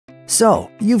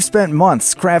So, you've spent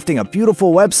months crafting a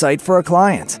beautiful website for a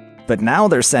client, but now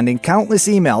they're sending countless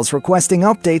emails requesting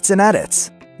updates and edits.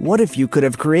 What if you could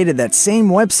have created that same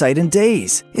website in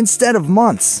days instead of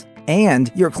months?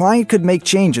 And your client could make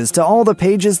changes to all the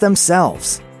pages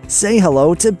themselves. Say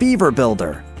hello to Beaver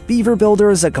Builder. Beaver Builder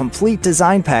is a complete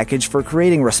design package for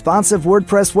creating responsive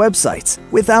WordPress websites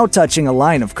without touching a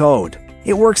line of code.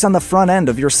 It works on the front end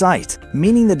of your site,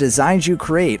 meaning the designs you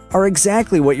create are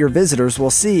exactly what your visitors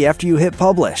will see after you hit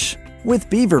publish. With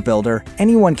Beaver Builder,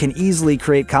 anyone can easily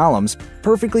create columns,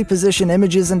 perfectly position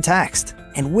images and text,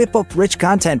 and whip up rich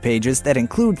content pages that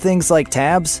include things like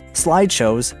tabs,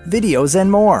 slideshows, videos,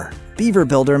 and more. Beaver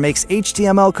Builder makes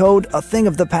HTML code a thing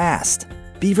of the past.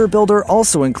 Beaver Builder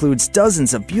also includes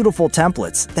dozens of beautiful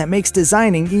templates that makes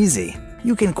designing easy.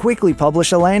 You can quickly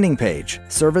publish a landing page,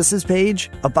 services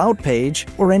page, about page,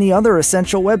 or any other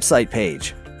essential website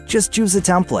page. Just choose a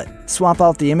template, swap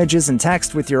out the images and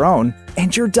text with your own,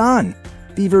 and you're done.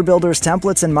 Beaver Builder's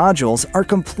templates and modules are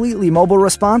completely mobile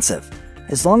responsive.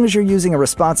 As long as you're using a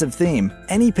responsive theme,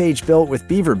 any page built with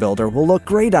Beaver Builder will look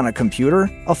great on a computer,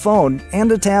 a phone,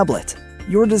 and a tablet.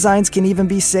 Your designs can even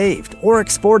be saved or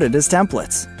exported as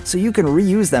templates, so you can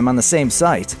reuse them on the same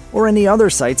site or any other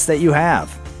sites that you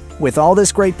have. With all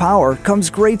this great power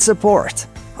comes great support.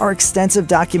 Our extensive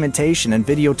documentation and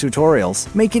video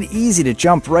tutorials make it easy to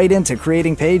jump right into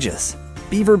creating pages.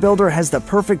 Beaver Builder has the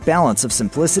perfect balance of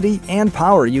simplicity and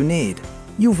power you need.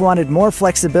 You've wanted more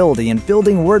flexibility in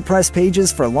building WordPress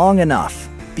pages for long enough.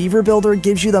 Beaver Builder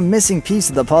gives you the missing piece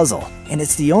of the puzzle, and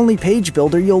it's the only page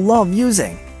builder you'll love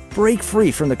using. Break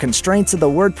free from the constraints of the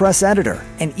WordPress editor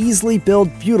and easily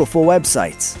build beautiful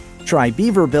websites. Try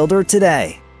Beaver Builder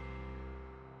today.